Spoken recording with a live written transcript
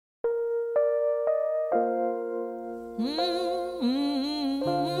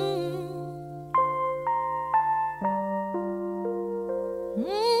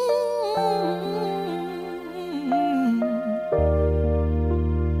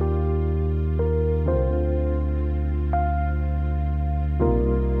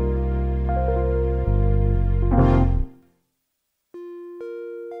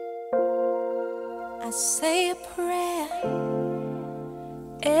I say a prayer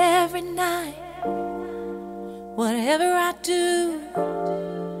every night. Whatever I do,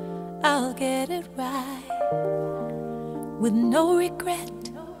 I'll get it right, with no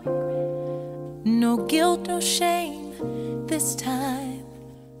regret, no guilt, no shame this time.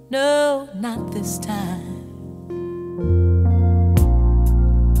 No, not this time.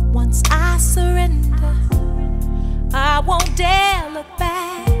 Once I surrender, I won't dare look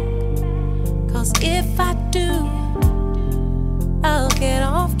back, 'cause if I do, I'll get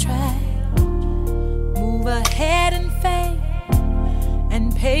off track. Move ahead in faith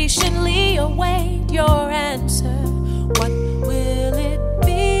and patiently await your answer. What will it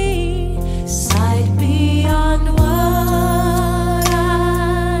be? Sight beyond what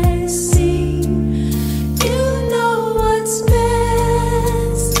I see. You know what's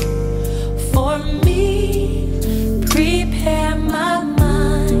best for me. Prepare my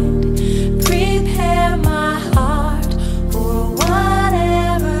mind, prepare my heart for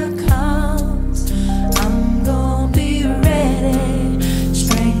whatever comes. I'm gonna be ready,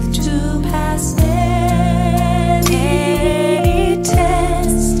 strength to pass any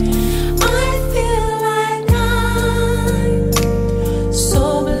test. I feel like I'm so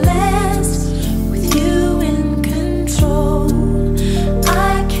blessed with you in control.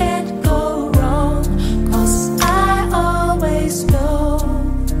 I can't go wrong, 'cause I always know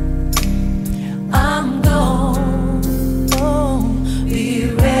I'm gonna be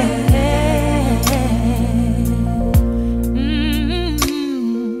ready.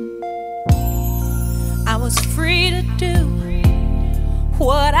 I was free to do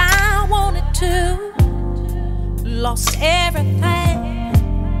what I wanted to, lost everything,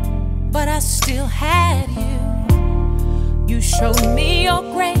 but I still had you. You showed me your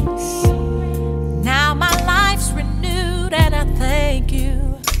grace. Now my life's renewed, and I thank you.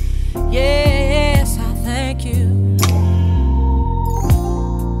 Yes, I thank you.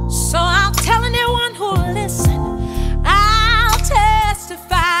 So I'll tell anyone who'll listen, I'll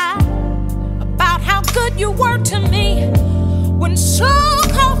testify about how good you were to me when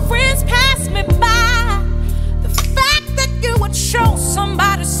so-called friends passed me by. The fact that you would show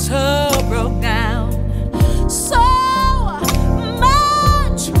somebody so broke down, so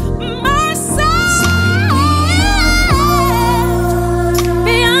much mercy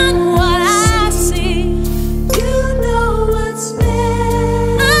beyond what I see. You know what's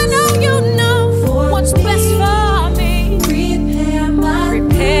best. I know you know what's best for me. Prepare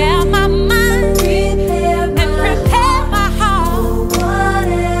my mind, and prepare my heart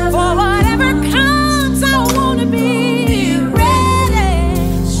for whatever comes. I wanna be ready.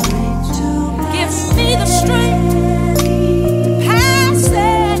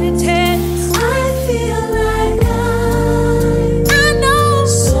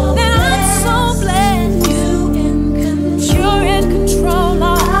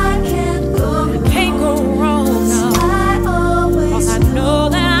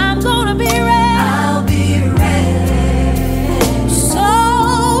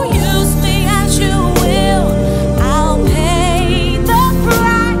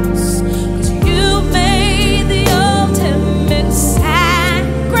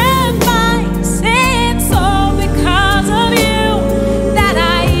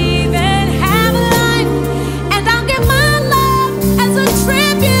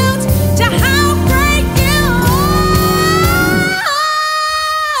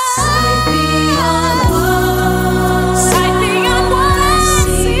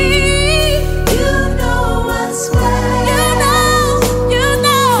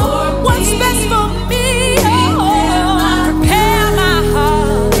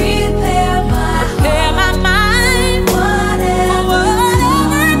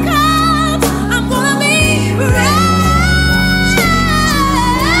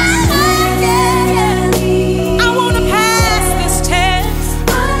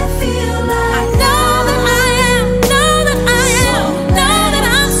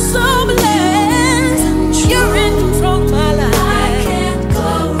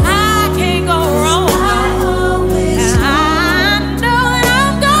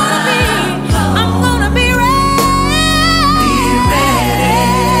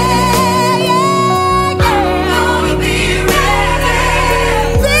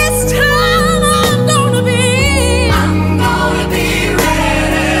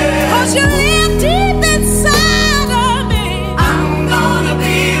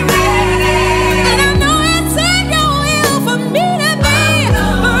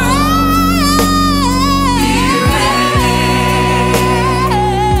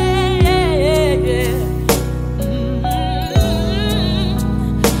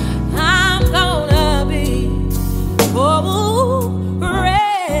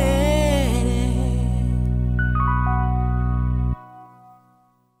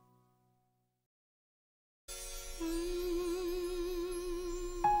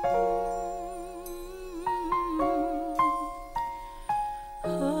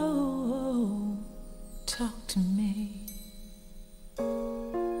 to me.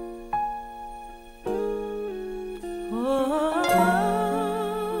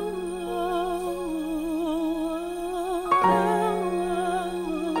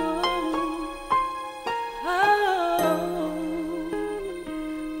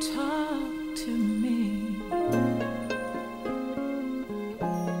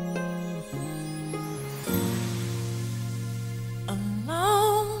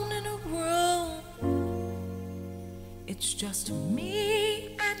 It's just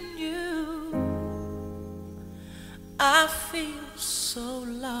me and you. I feel so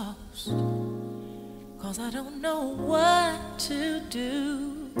lost, 'cause I don't know what to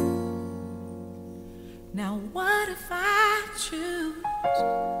do. Now what if I choose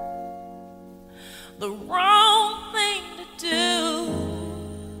the wrong thing to do?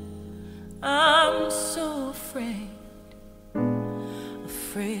 I'm so afraid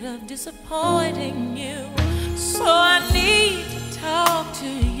of disappointing you. So I need to talk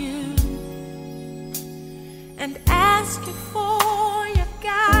to you and ask you for your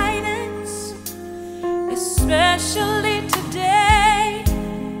guidance, especially today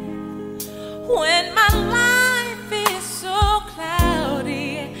when my life is so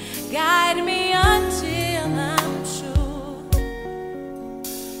cloudy. Guide me until I'm sure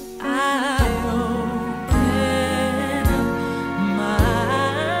I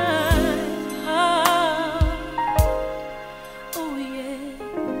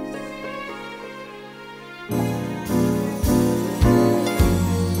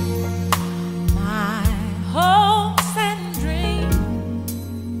hopes and dreams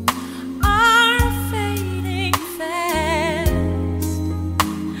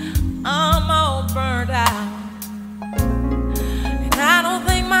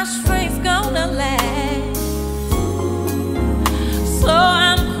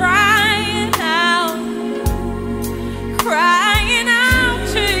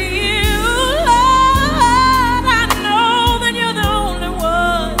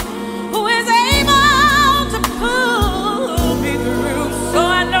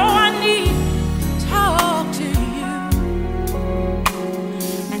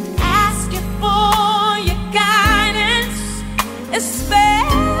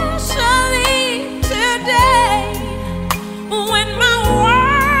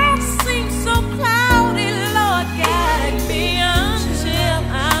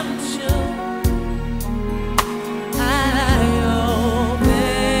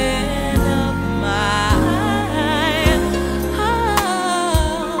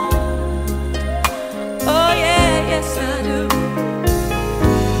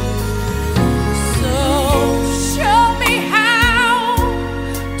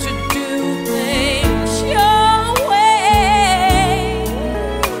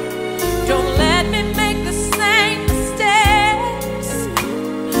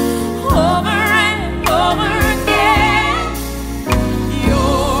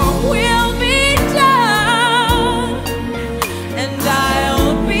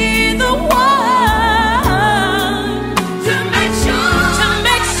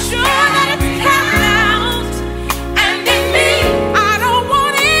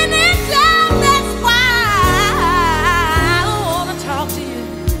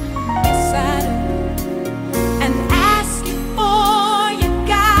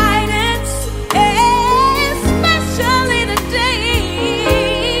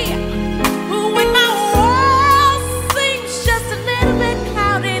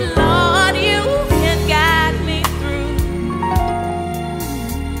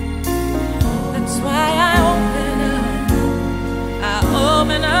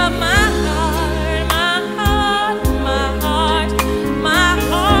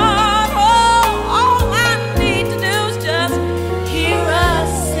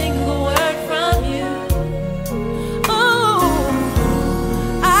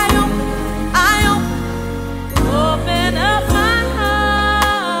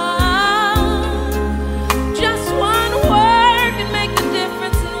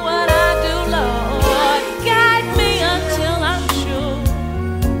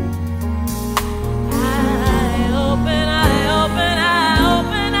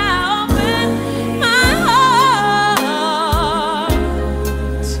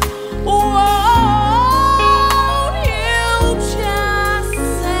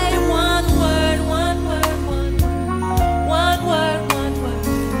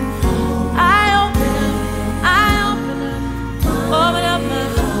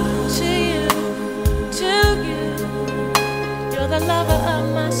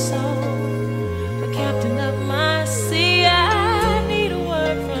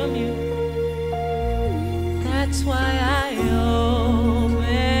That's why I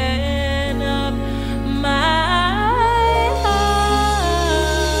open up my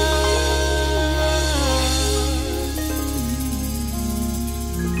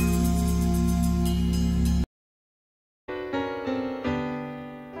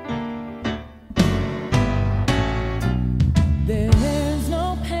There's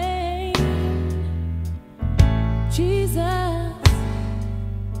no pain, Jesus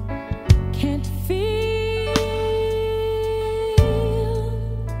can't feel,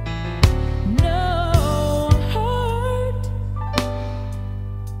 no hurt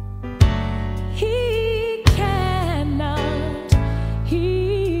he cannot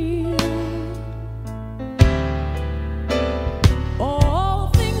heal. All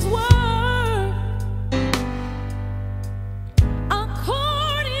things work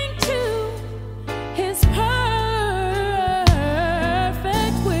according to his perfect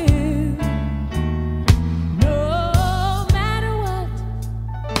will. No matter what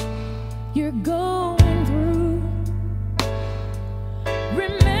you're going through,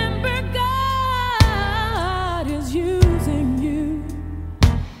 remember God is using you,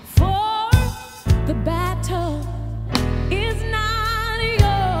 for the battle is not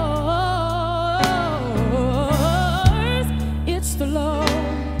yours, it's the Lord's.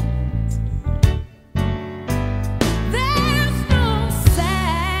 There's no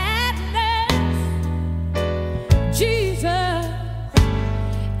sadness Jesus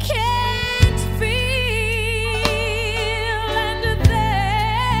can't feel, and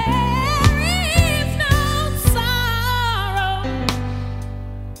there is no sorrow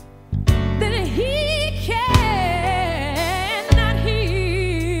that he cannot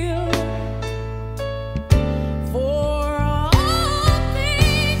heal. For all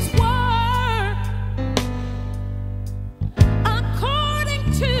things work according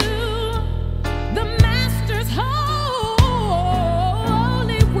to the Master's holy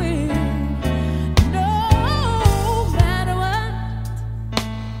will. No matter what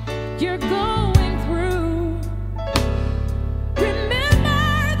you're going through, remember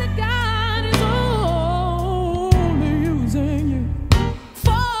that God is only using you,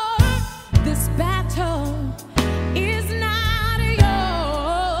 for this battle is not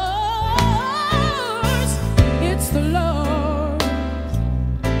yours, it's the Lord's.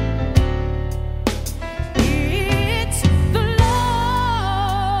 It's the Lord.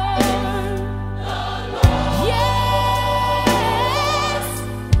 Yes,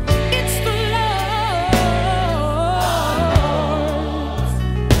 it's the Lord's.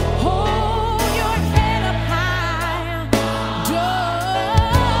 Hold your head up high. Don't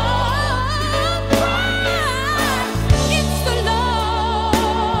cry. It's the Lord's.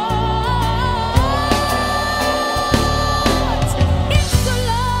 It's the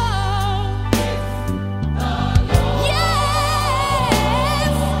Lord.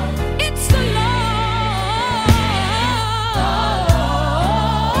 Yes, it's the Lord.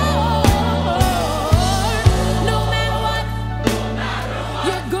 No matter what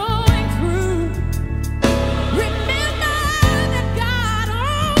you're going through, remember that God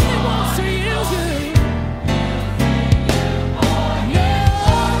only wants to use you.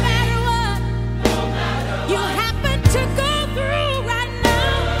 No matter what you happen to go through right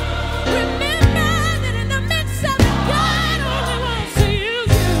now, remember that in the midst of it, God only wants to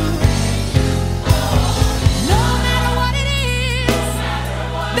use you. No matter what it is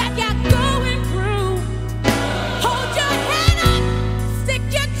that you're going through, hold your head up, stick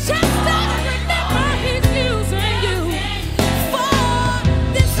your chest out, and remember He's using you. For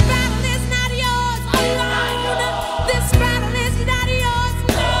this battle is not yours alone. This battle is not yours,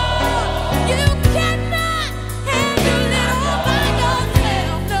 no. You cannot handle it all by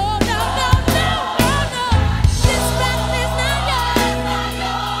yourself. No, no, no, no, no, no. This battle is not yours.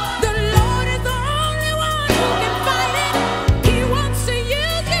 The Lord is the only one who can fight it. He wants to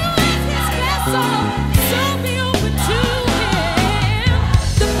use you as His vessel, so be open to Him.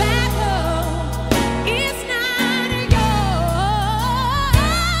 The battle is not yours,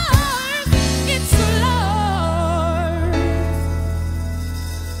 it's the Lord's.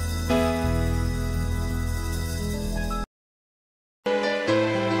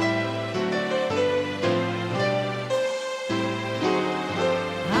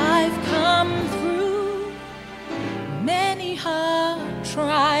 I've come through many hard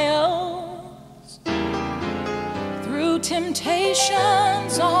trials, through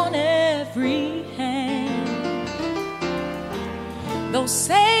temptations on every hand. Though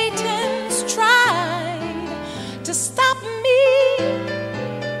Satan's tried to stop me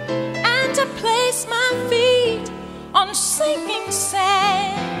and to place my feet on sinking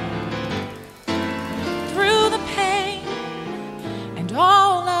sand, through the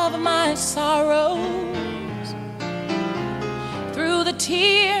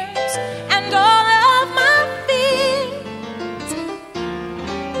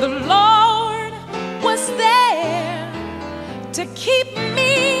The Lord was there to keep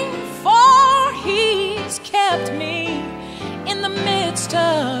me, for He's kept me in the midst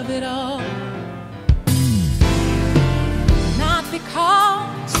of it all. Not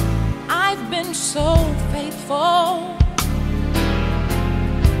because I've been so faithful,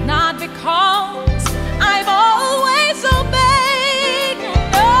 not because I've always obeyed.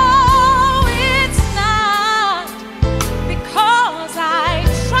 No, it's not because I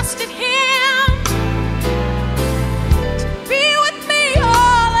trusted Him to be with me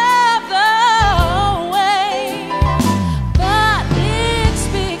all of the way, but it's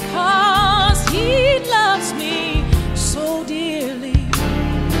because He loves me so dearly.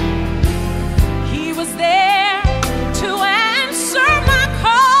 He was there to answer my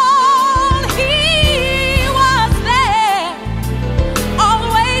call. He was there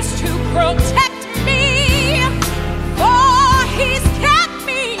always to protect me, for He's kept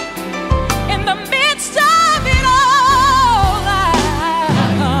me in the midst of it all.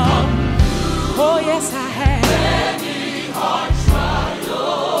 Oh yes, I have.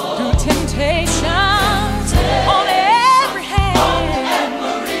 Through temptations on every hand,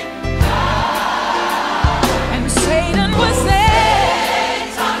 and Satan was there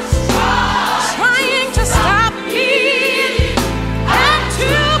trying to stop me and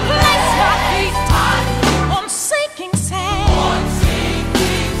to place my feet on sinking sand.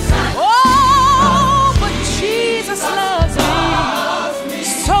 Oh, but Jesus loves me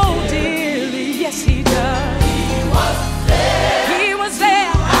so dearly. Yes, He does. He was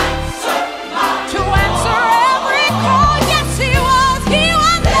there to answer every call. Yes, He was. He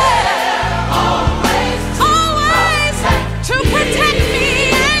was there always to protect me,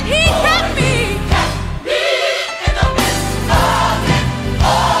 and He kept me in the midst of it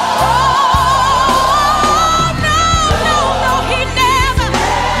all. No, no, no, He never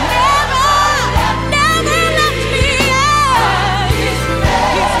left me.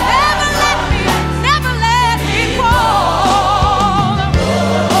 He's never let me fall.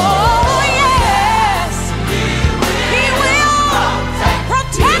 Oh yes, He will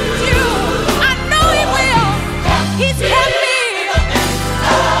protect you. I know He will. He's kept me.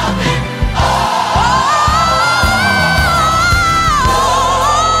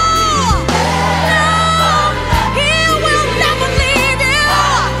 He will never leave you,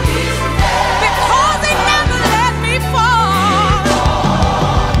 because He never let me fall.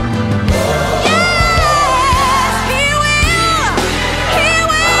 Yes, He will. He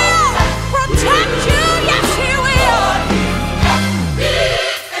will protect you. Yes, He will.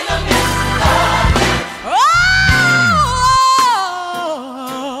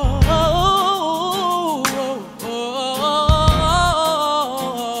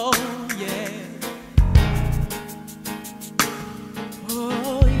 Oh, yeah.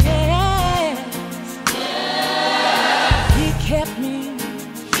 Oh, yes. He kept me.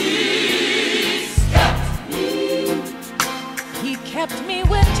 He kept me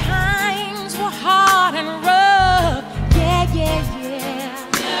when times were hard and rough. Yeah, yeah,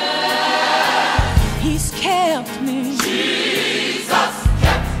 yeah. He's kept me.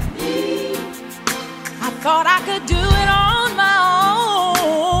 I thought I could do it on my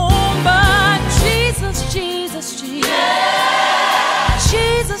own, but Jesus, Jesus, Jesus,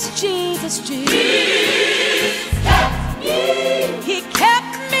 Jesus, Jesus, Jesus, He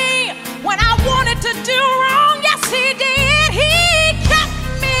kept me when I wanted to do wrong. Yes, He did. He kept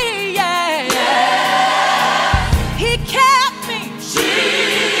me, yeah. He kept me.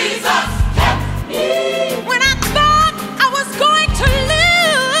 When I thought I was going to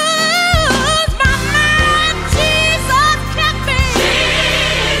lose my mind, Jesus kept me.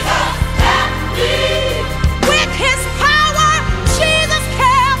 With His power, Jesus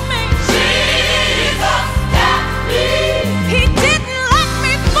kept me.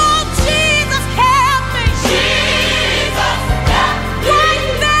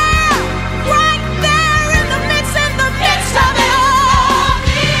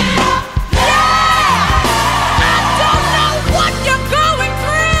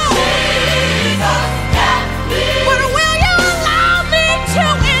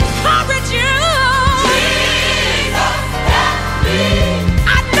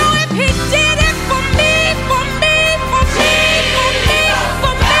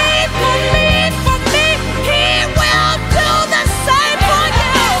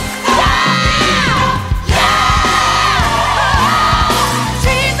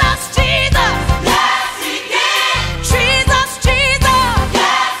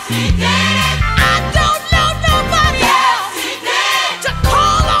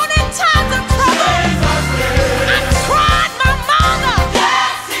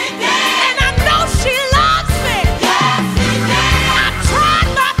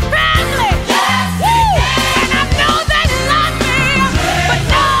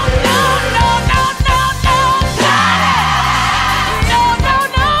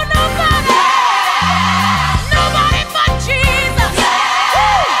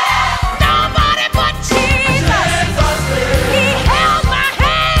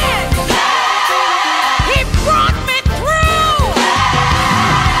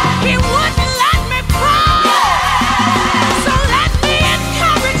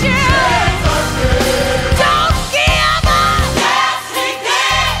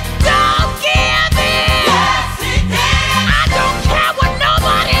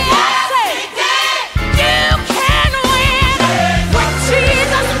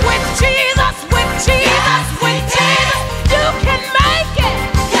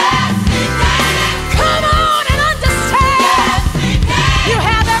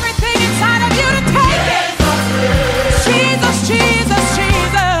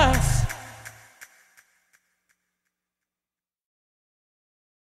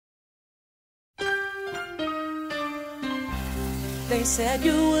 They said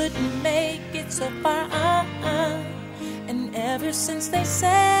you wouldn't make it so far, and ever since they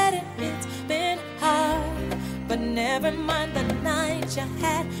said it, it's been hard. But never mind the nights you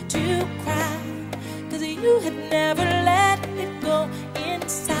had to cry, 'cause you had never let it go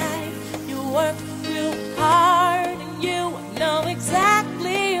inside. You worked real hard and you know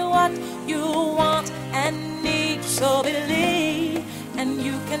exactly what you want and need. So believe, and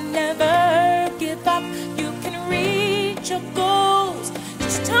you can never give up. You can reach your goals.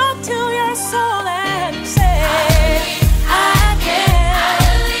 Just talk to your soul and say, I can.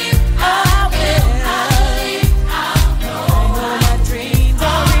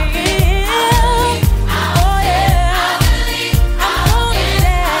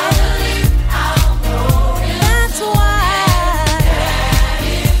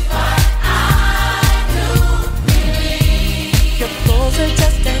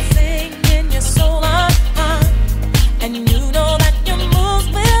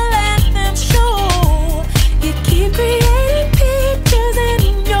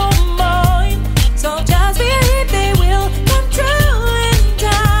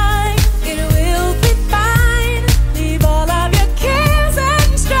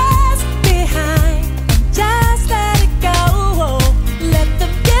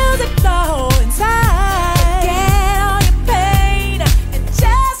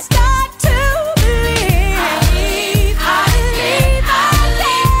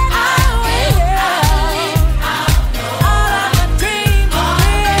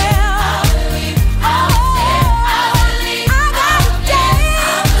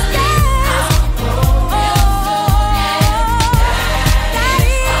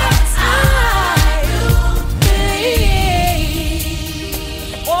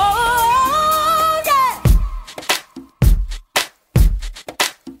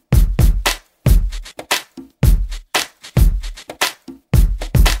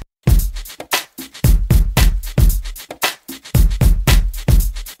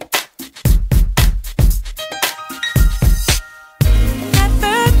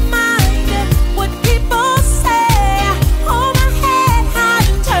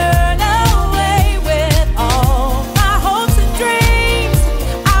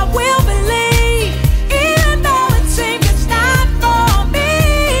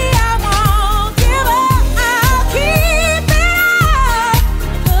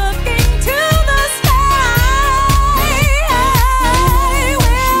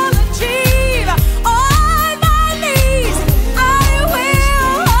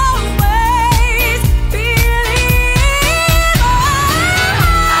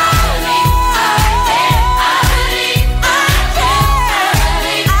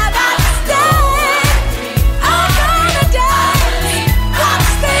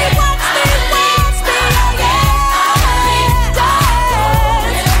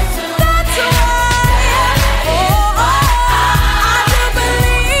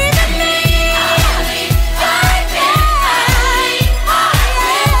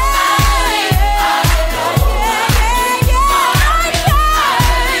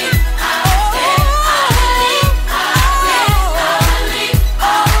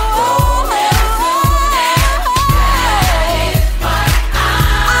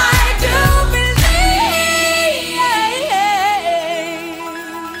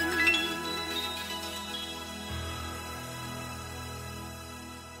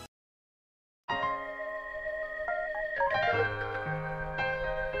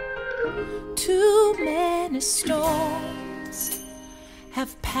 Too many storms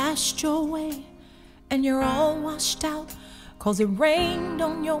have passed your way, and you're all washed out 'cause it rained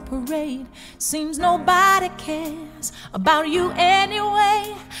on your parade. Seems nobody cares about you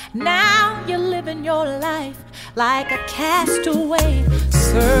anyway. Now you're living your life like a castaway.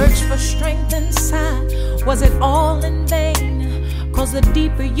 Search for strength inside, was it all in vain? 'Cause the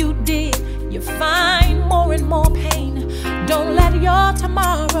deeper you dig, you find more and more pain. Don't let your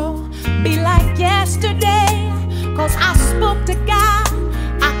tomorrow be like yesterday, 'cause I spoke to God,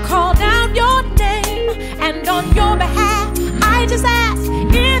 I called out your name, and on your behalf I just asked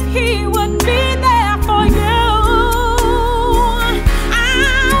if he would be there for you.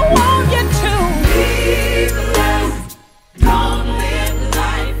 I want you to live life, don't live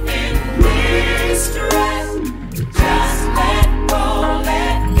life in distress. Just let go,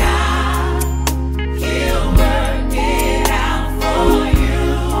 let God, he'll work it out for you.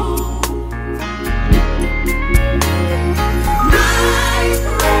 I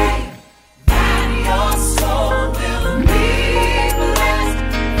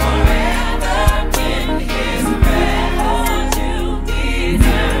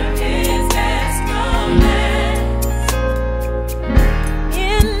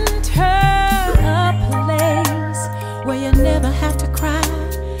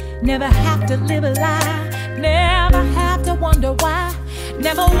Never have to live a lie, never have to wonder why,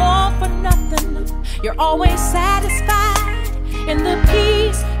 never want for nothing. You're always satisfied in the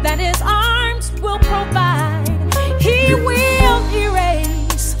peace that His arms will provide. He will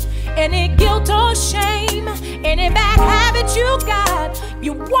erase any guilt or shame, any bad habits you got.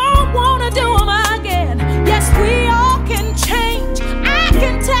 You won't want to do them again. Yes, we all can change. I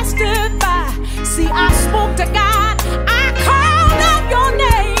can testify. See, I spoke to God, I called out your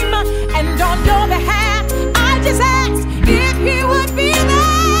name, and on your behalf, I just asked if He would be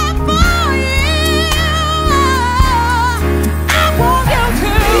there for you. I want you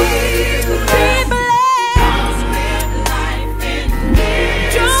to be blessed.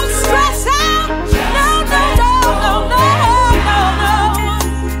 Don't stress out. No, no, no, no, no, no, no.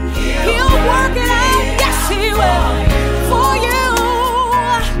 He'll work it out. Yes, He will for you.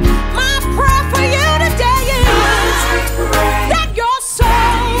 My prayer for you today is that your soul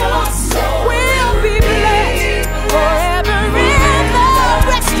will be blessed forever in the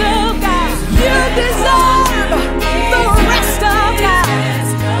rest of God. You deserve the rest of God,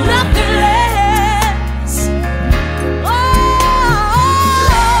 nothing less. Oh,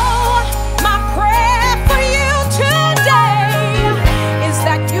 my prayer for you today is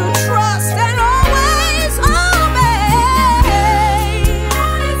that you trust and always obey.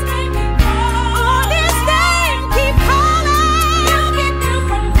 On His name, keep calling.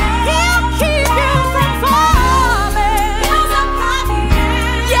 He'll keep you from falling.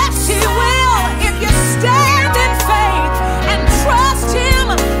 Yes, He will if you stand in faith and trust Him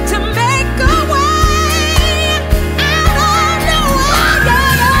to make a way out of no way.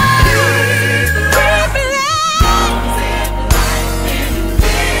 Be blessed.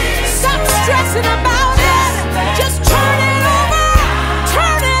 Stop stressing about it. Just turn it over.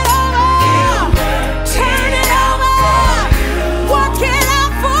 Turn it over. Turn it over. Work it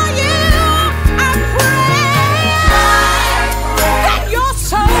out for you. I pray that your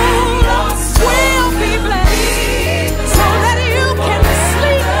soul will be blessed so that you can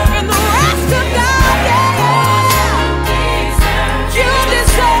sleep in the rest of God. You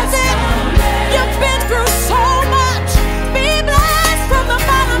deserve it. You've been through so much. Be blessed from the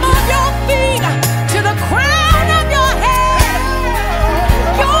bottom of your feet to the crown of your head.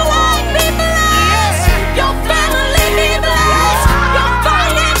 Your life be blessed. Your family be blessed. Your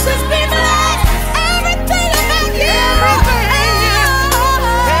finances be blessed. Everything about you.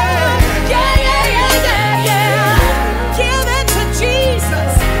 Yeah. Give it to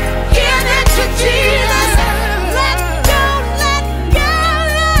Jesus. Give it to Jesus. Let go, let go,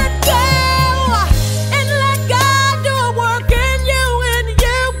 let go. And let God do a work in you, in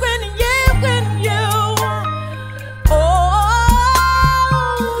you, in you, in you. Oh,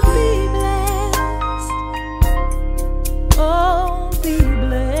 be blessed. Oh, be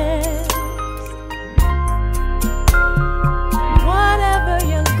blessed. Whatever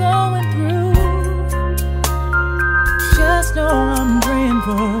you're going through, just know I'm praying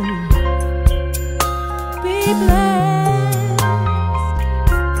for you. Be blessed.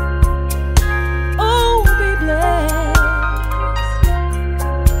 Oh, be blessed.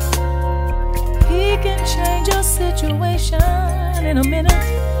 He can change your situation in a minute.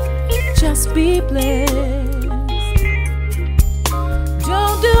 Just be blessed.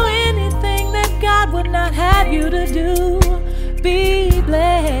 Don't do anything that God would not have you to do. Be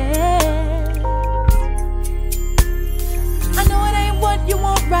blessed. I know it ain't what you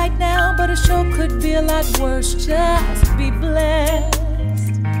want right now, but it sure could be a lot worse. Just be blessed.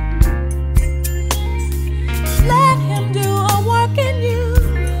 Let Him do a work in you.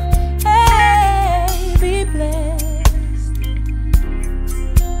 Hey, be blessed.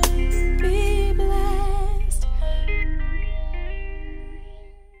 Be blessed.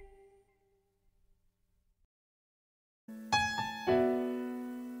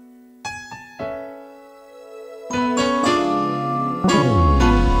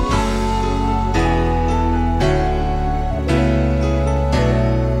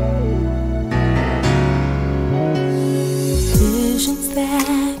 Visions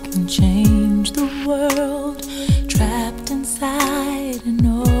that can change the world, trapped inside an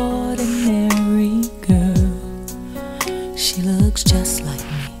ordinary girl. She looks just like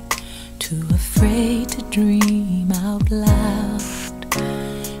me, too afraid to dream out loud.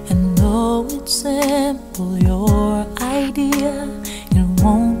 And though it's simple, your idea, it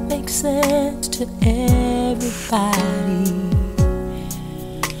won't make sense to everybody.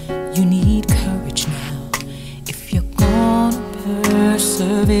 You need courage now if you're gonna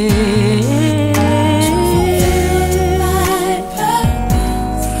persevere. To fulfill the right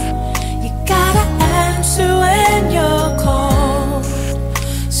purpose, you gotta answer when you're called.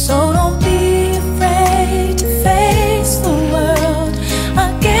 So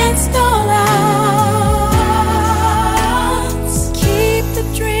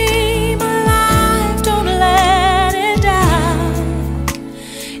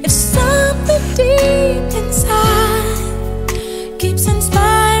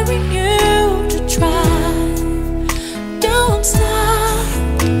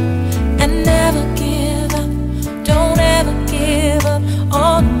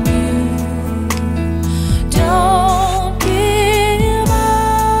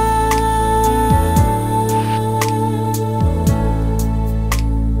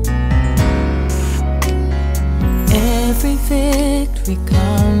victory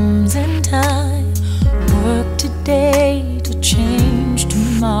comes in time. Work today to change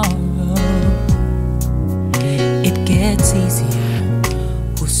tomorrow. It gets easier.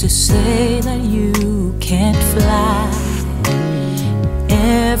 Who's to say that you can't fly?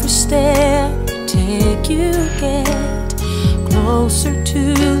 Every step you take, you get closer to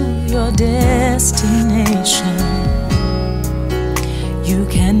your destination. You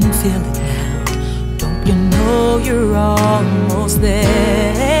can feel it now. Don't you know you're almost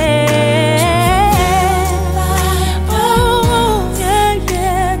there? Oh, yeah,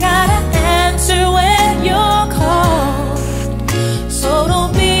 yeah. Gotta answer when you're called. So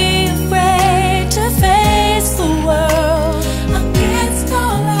don't be afraid to face the world against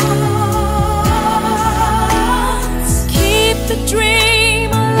all odds. Keep the dream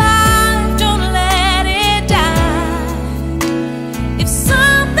alive, don't let it die. If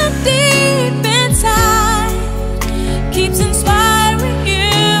something deep inside keeps inspiring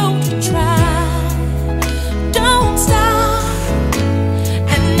you to try, don't stop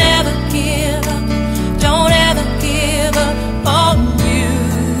and never give up. Don't ever give up on you.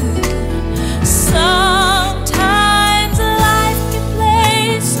 Sometimes life can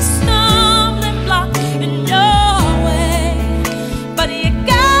place a stumbling block in your way, but you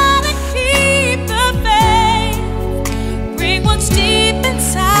gotta keep the faith. Bring what's deep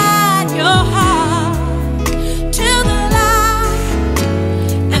inside your heart to the light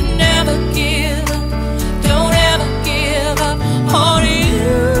and never give up. Don't ever give up on you.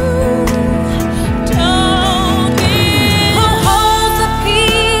 Don't give up. Who holds the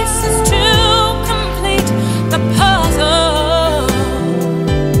pieces to complete the puzzle?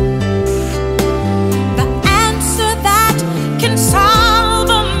 The answer that can solve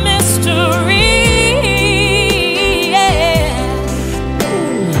a mystery. Yeah.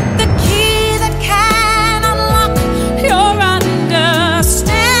 The key that can unlock your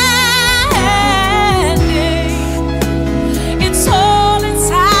understanding. It's all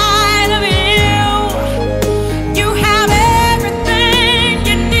inside of you. You have everything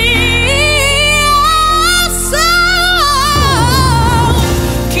you need. So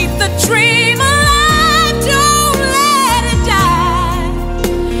keep the dream alive, don't let it die.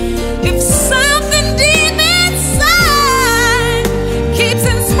 If something deep inside keeps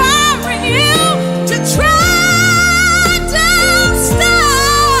inspiring you to try, don't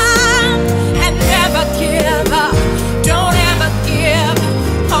stop and never give up. Don't ever give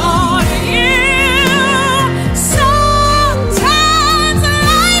on you. Sometimes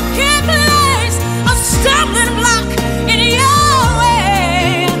life can place a stumbling block in your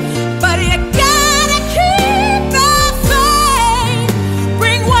way, but you gotta keep the faith.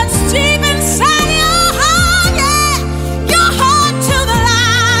 Bring what's deep inside your heart, yeah, your heart to the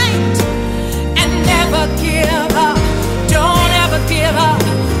light, and never give up. Don't ever give up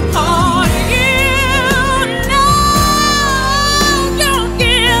on you. No, don't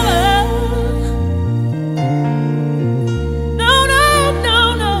give up. No, no, no,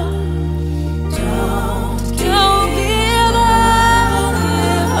 no. Don't give up.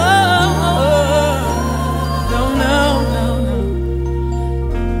 No, no, no, no.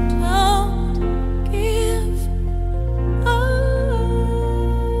 Don't give up.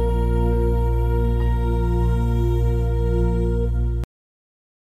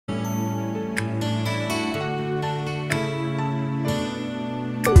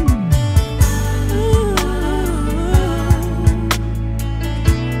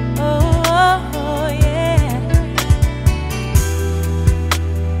 Oh, yeah.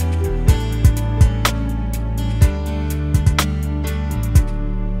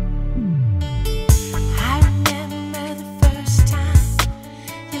 I remember the first time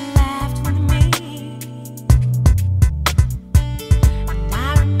you laughed with me. And I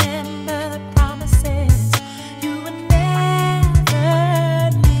remember the promises you would never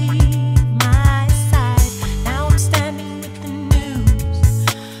leave my side. Now I'm standing with the news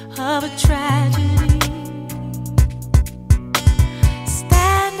of a tragedy.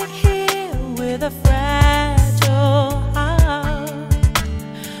 Standing here with a fragile heart.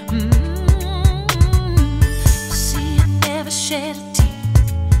 See, I never shed a tear.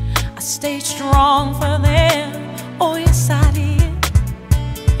 I stayed strong for them. Oh, yes, I did.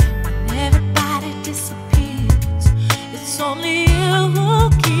 When everybody disappears, it's only you who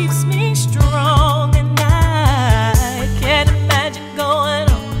keeps me strong. And I can't imagine going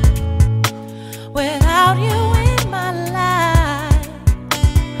on without you in my life.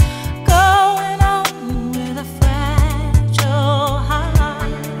 Going on with a fragile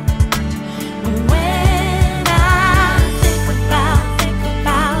heart. When I think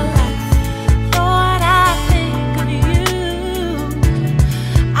about life, Lord, I think of you.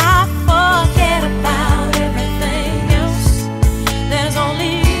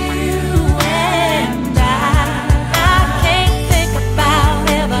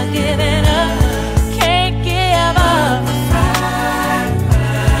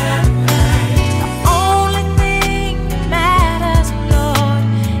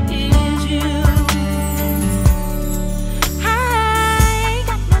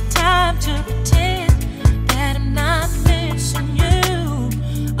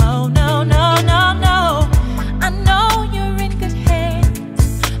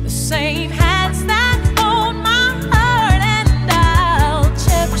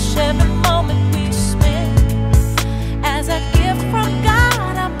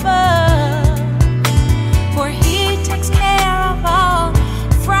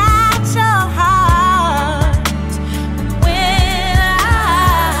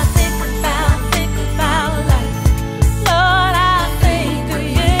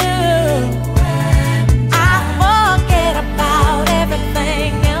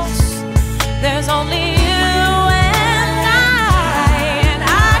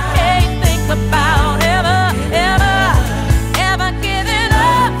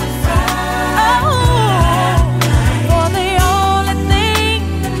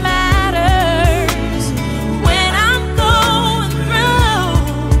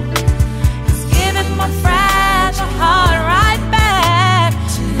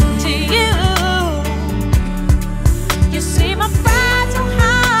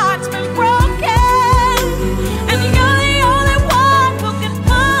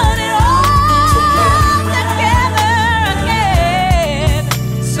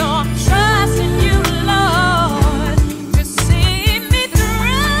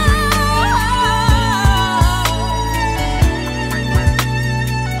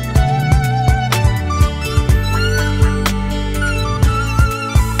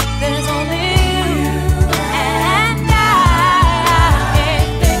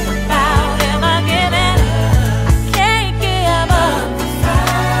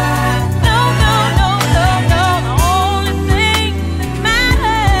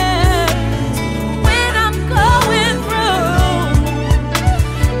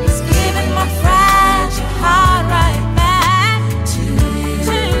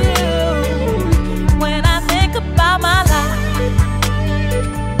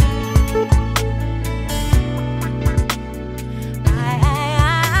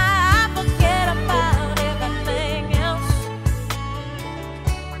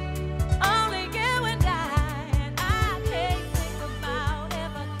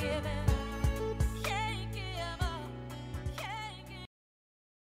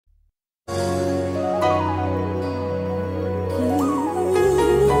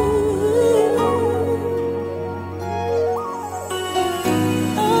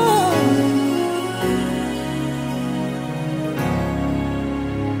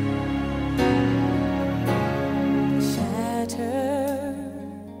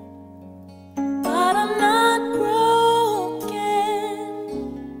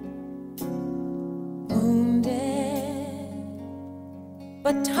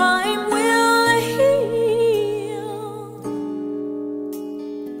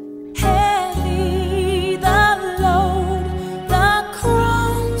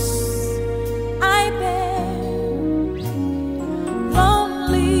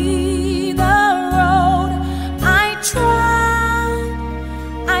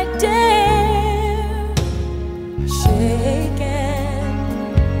 dare shaken,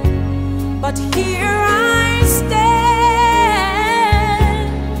 but here I stand,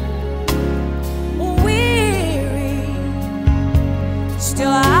 weary,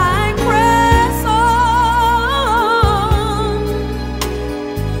 still I press on.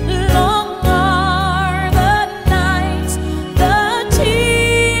 Long are the nights, the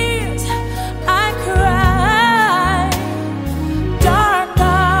tears I cry, dark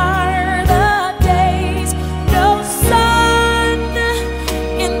are the days, no sun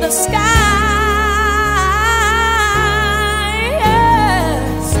in the sky.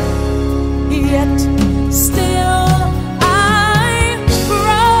 Yes, yet still I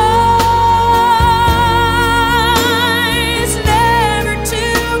rise, never to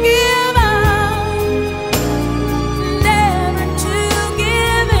give up, never to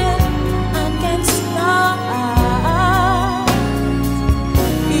give in against odds.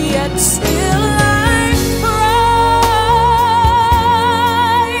 Yet still I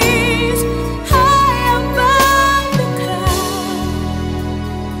rise high above the clouds.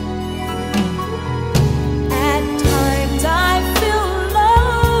 At times I feel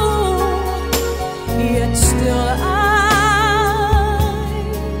low, yet still I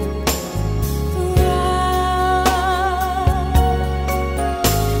rise.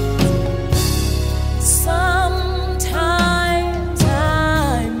 Sometimes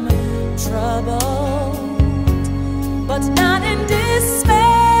I'm troubled, but not in despair.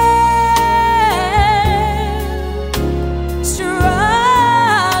 Struggling,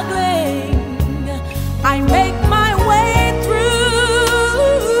 I make my way through.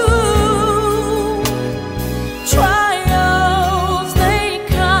 Trials, they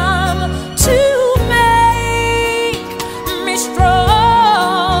come to make me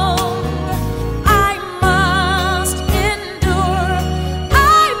strong. I must endure, I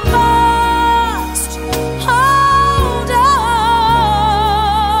must hold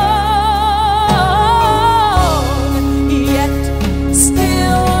on. Yet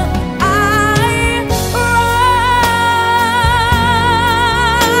still I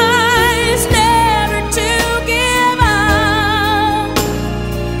rise, never to give up,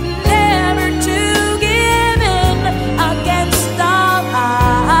 never to give in against all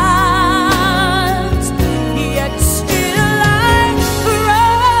odds. Yet still I rise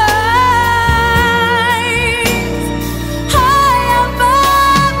high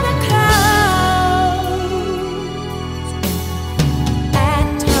above the clouds. At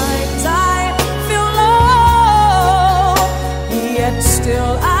times I feel low, yet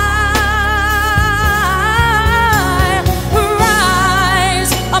still I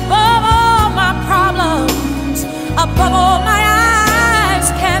rise above all my problems, above all my eyes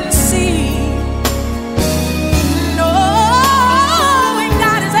can see. Knowing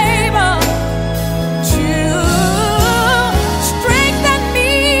God is able to strengthen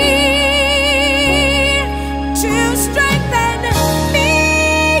me, to strengthen me.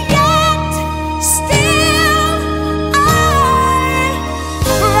 Yet still I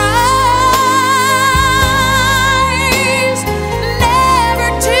rise.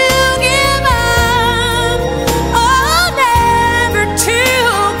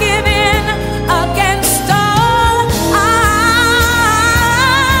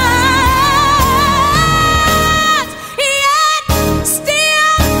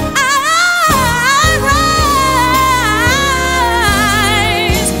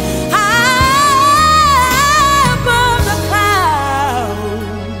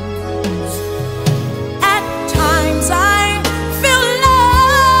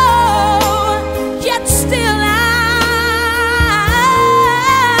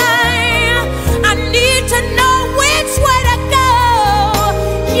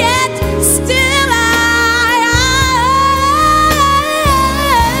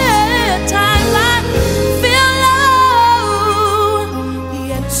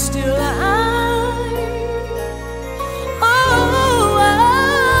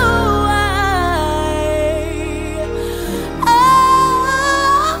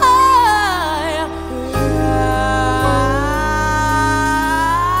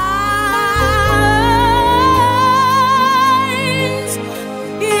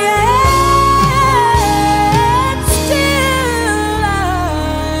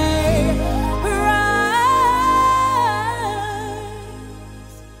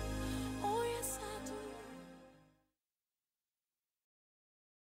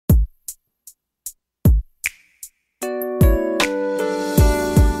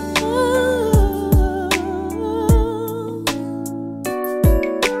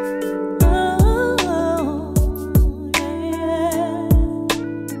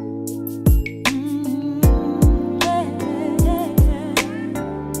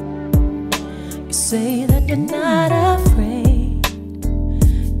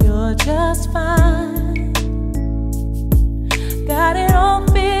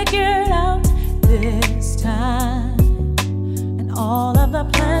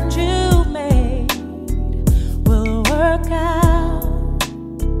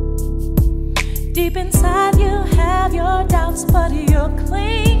 you're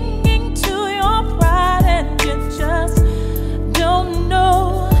clinging to your pride and you just don't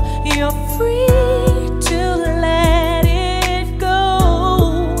know you're free to let it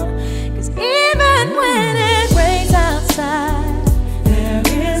go. 'Cause even when it rains outside, there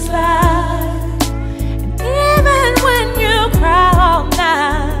is light. And even when you cry all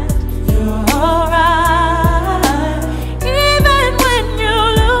night, you're alright. Even when you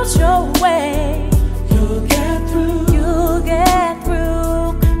lose your way, you'll get through. You'll get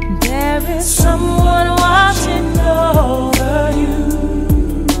through.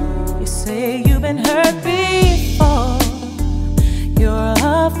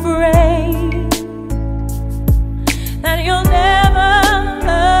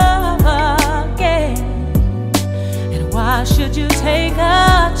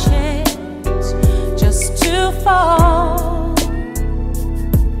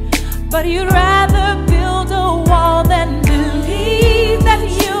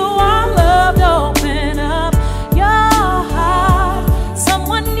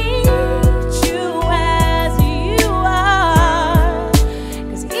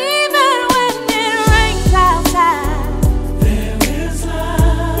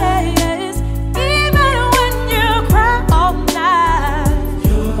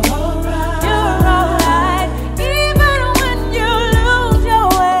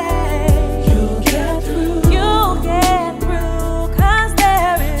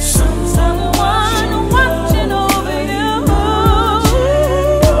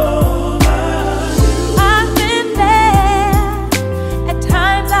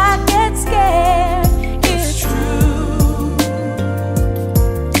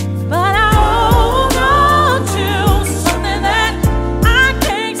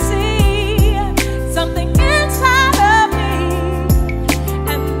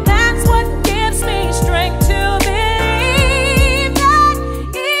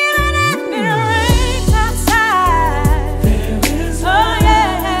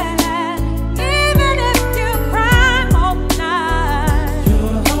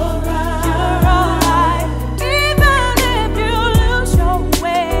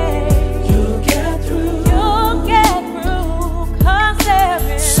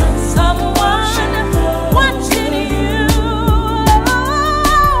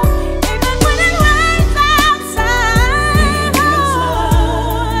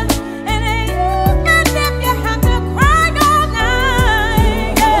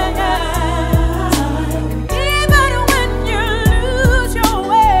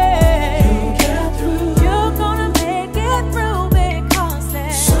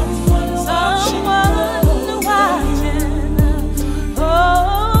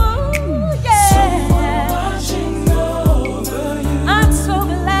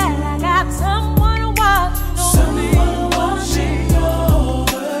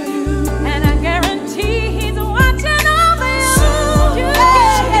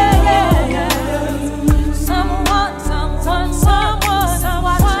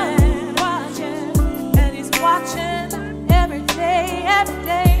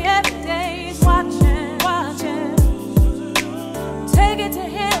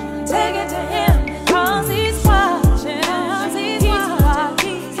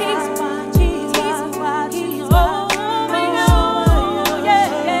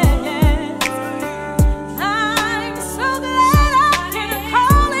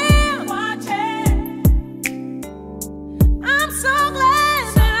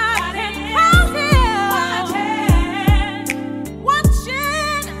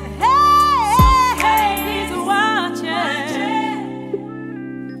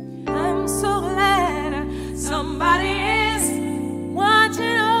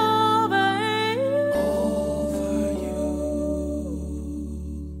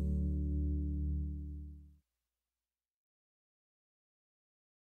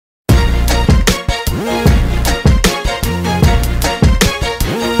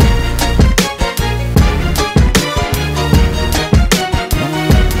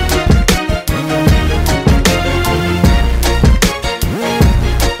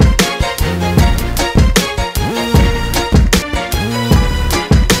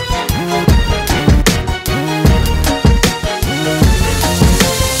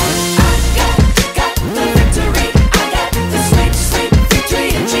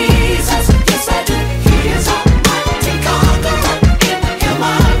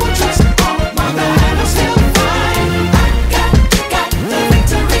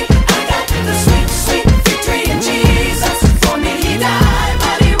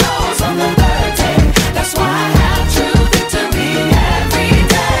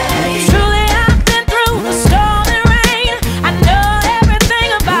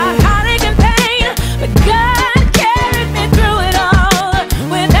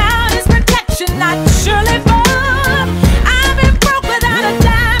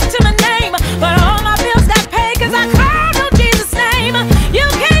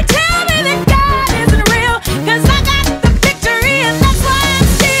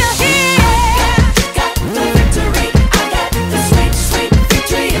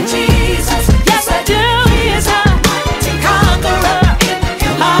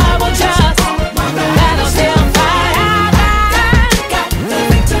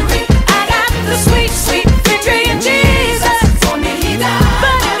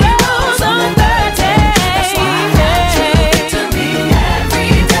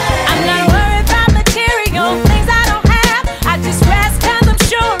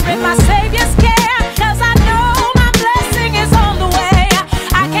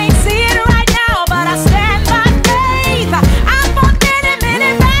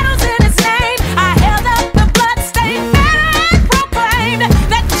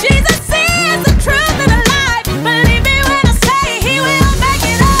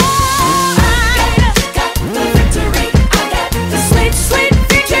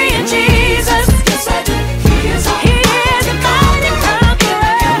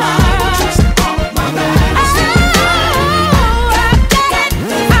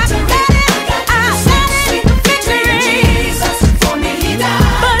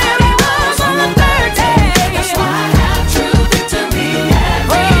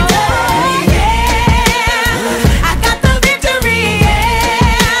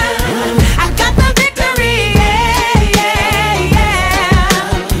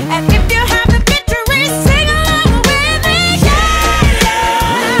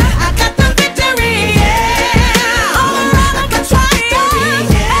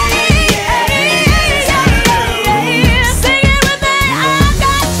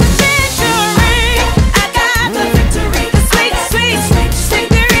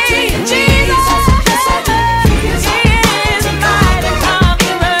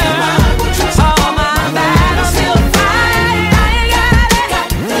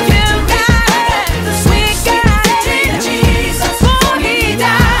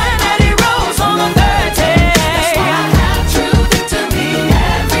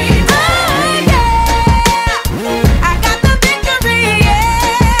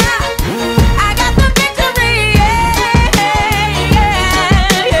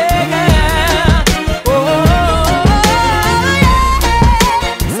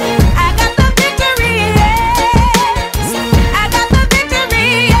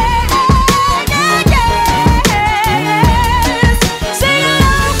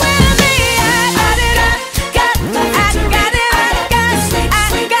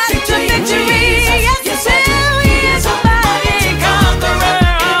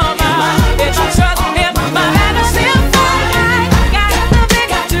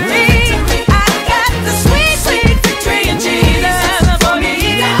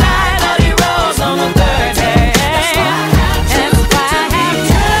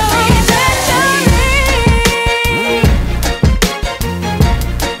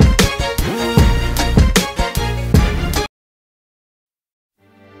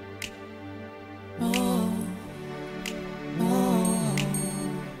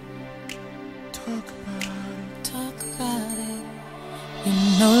 talk about it. You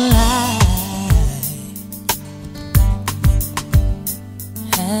know life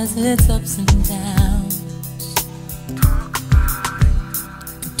has its ups and downs.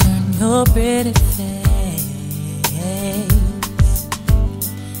 Turn your pretty face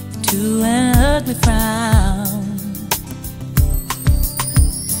to an ugly frown.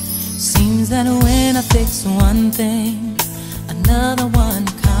 Seems that when I fix one thing, another one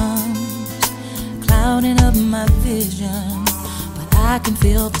comes, clouding up my vision. But I can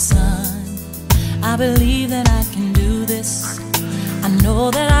feel the sun. I believe that I can do this. I know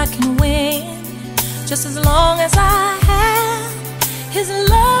that I can win, just as long as I have His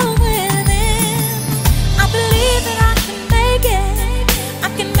love within. I believe that I can make it. I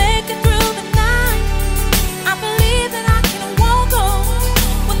can make it through the night. I believe that I can walk on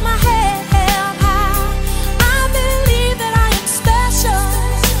with my head held high. I believe that I am special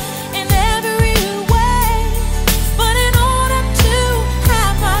in every way. But in order to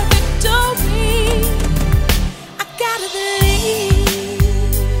have my victory, I gotta believe.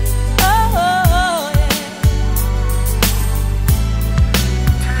 Oh, yeah.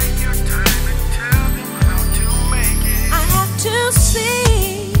 Take your time and tell them how to make it. I have to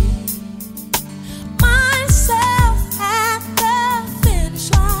see myself at the finish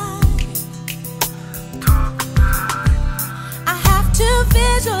line. Talk about it. I have to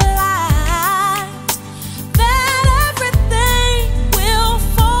visualize that everything will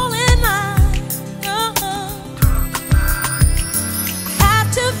fall in line. I have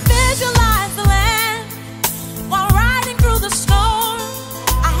to visualize the land while riding through the storm.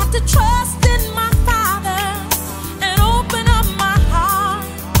 I have to trust in my Father and open up my heart.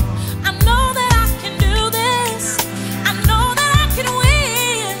 I know that I can do this. I know that I can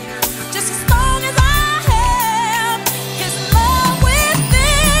win, just as long as I have His love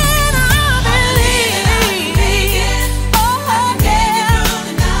within. I believe. Oh, yeah.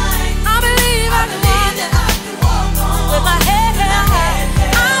 I believe I can walk with my head held high.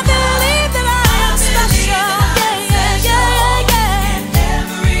 I believe that I am special. Yeah, yeah, yeah, yeah.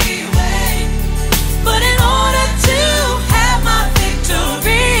 But in order to have my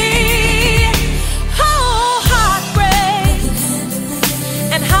victory, oh, heartbreak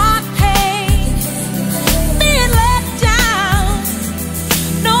and heart pain, being let down,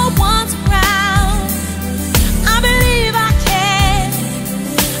 no one's around. I believe I can.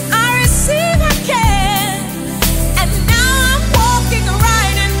 I receive I can. And now I'm walking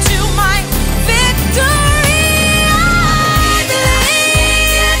right into my victory. I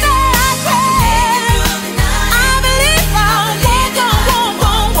believe that I can. I believe I'll walk on, walk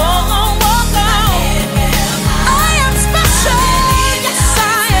on, walk on, walk on. I am special, yes I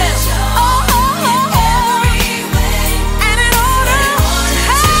am. Oh, oh, oh, oh. And in order to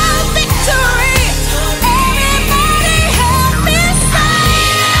have victory, everybody help me say,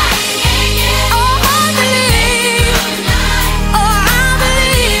 oh, I believe, oh, I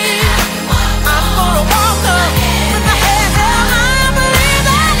believe, I'm gonna walk up with my head held high. I believe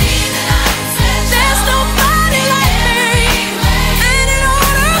that there's nobody like me. And in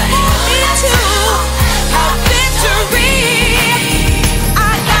order for me to have victory,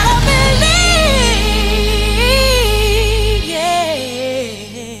 I gotta believe, yeah.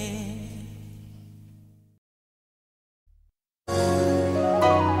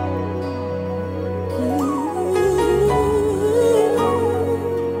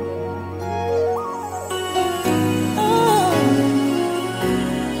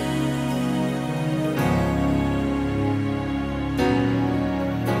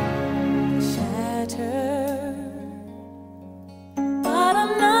 Shattered, but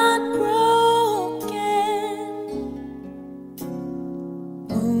I'm not broken.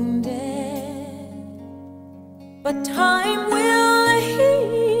 Wounded, but time will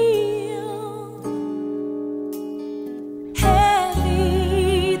heal.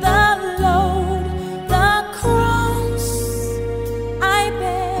 Heavy the load, the cross I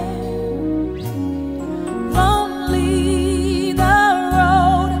bear. Lonely the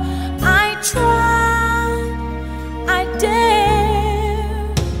road I trod, I dare.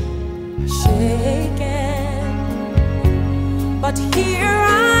 Shaken, but here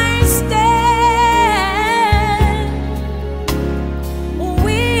I stand.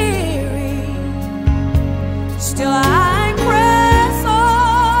 Weary, still I press on.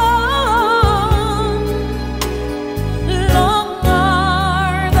 Long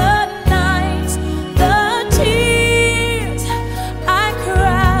are the nights, the tears I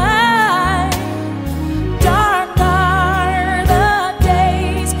cry. Dark are the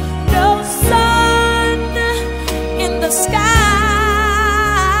days, no sun in the sky.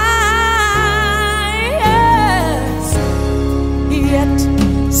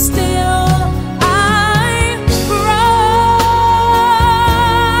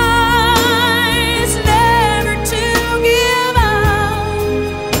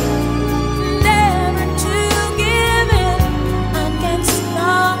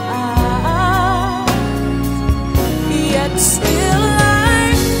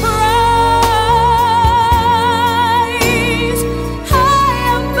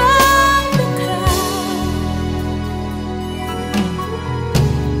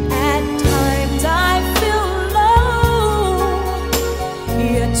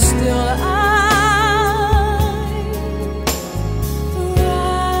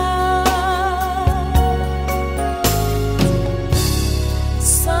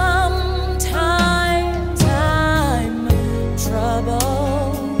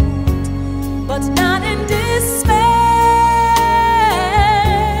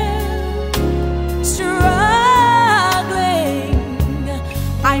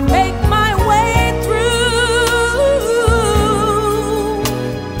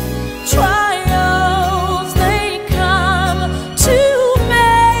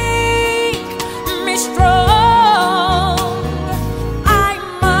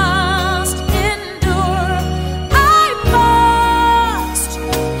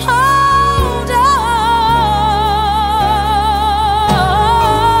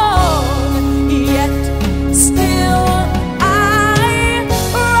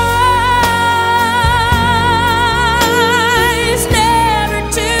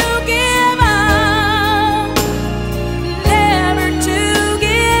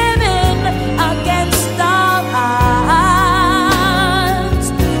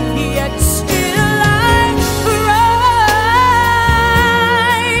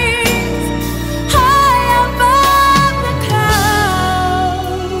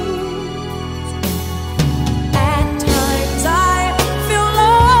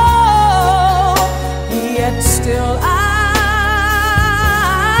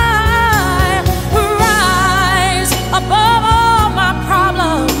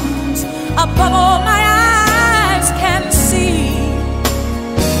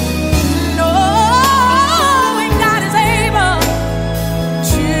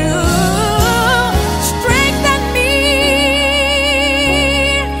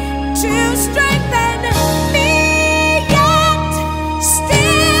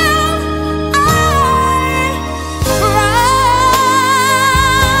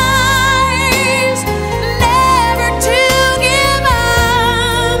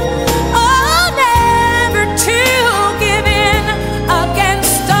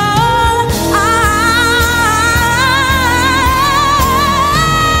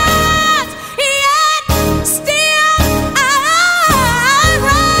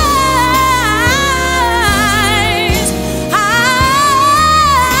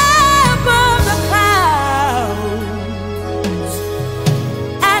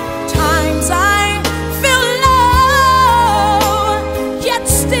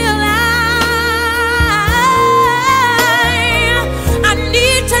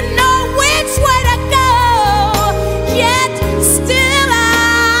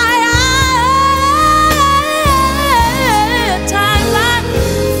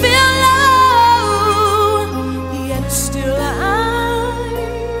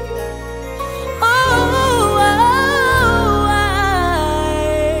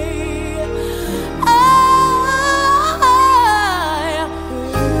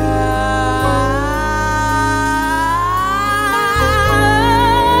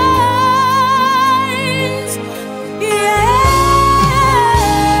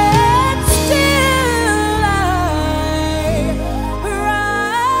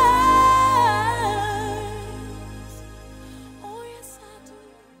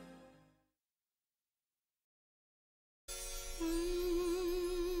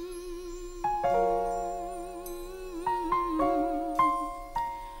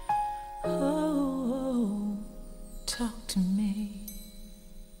 to me.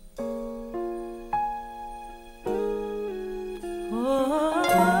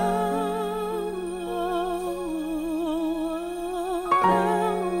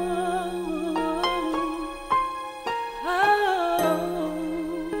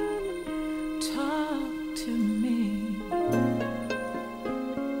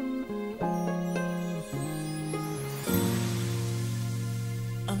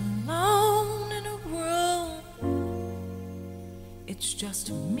 It's just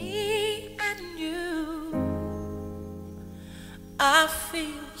me and you. I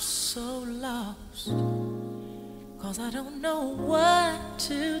feel so lost, 'cause I don't know what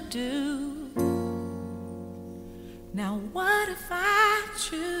to do. Now what if I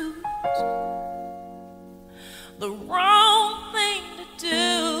choose the wrong thing to do?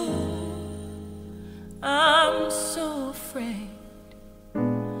 I'm so afraid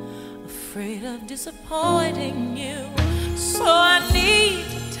of disappointing you. So I need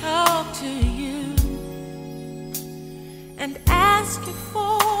to talk to you and ask you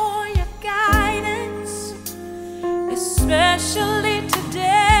for your guidance, especially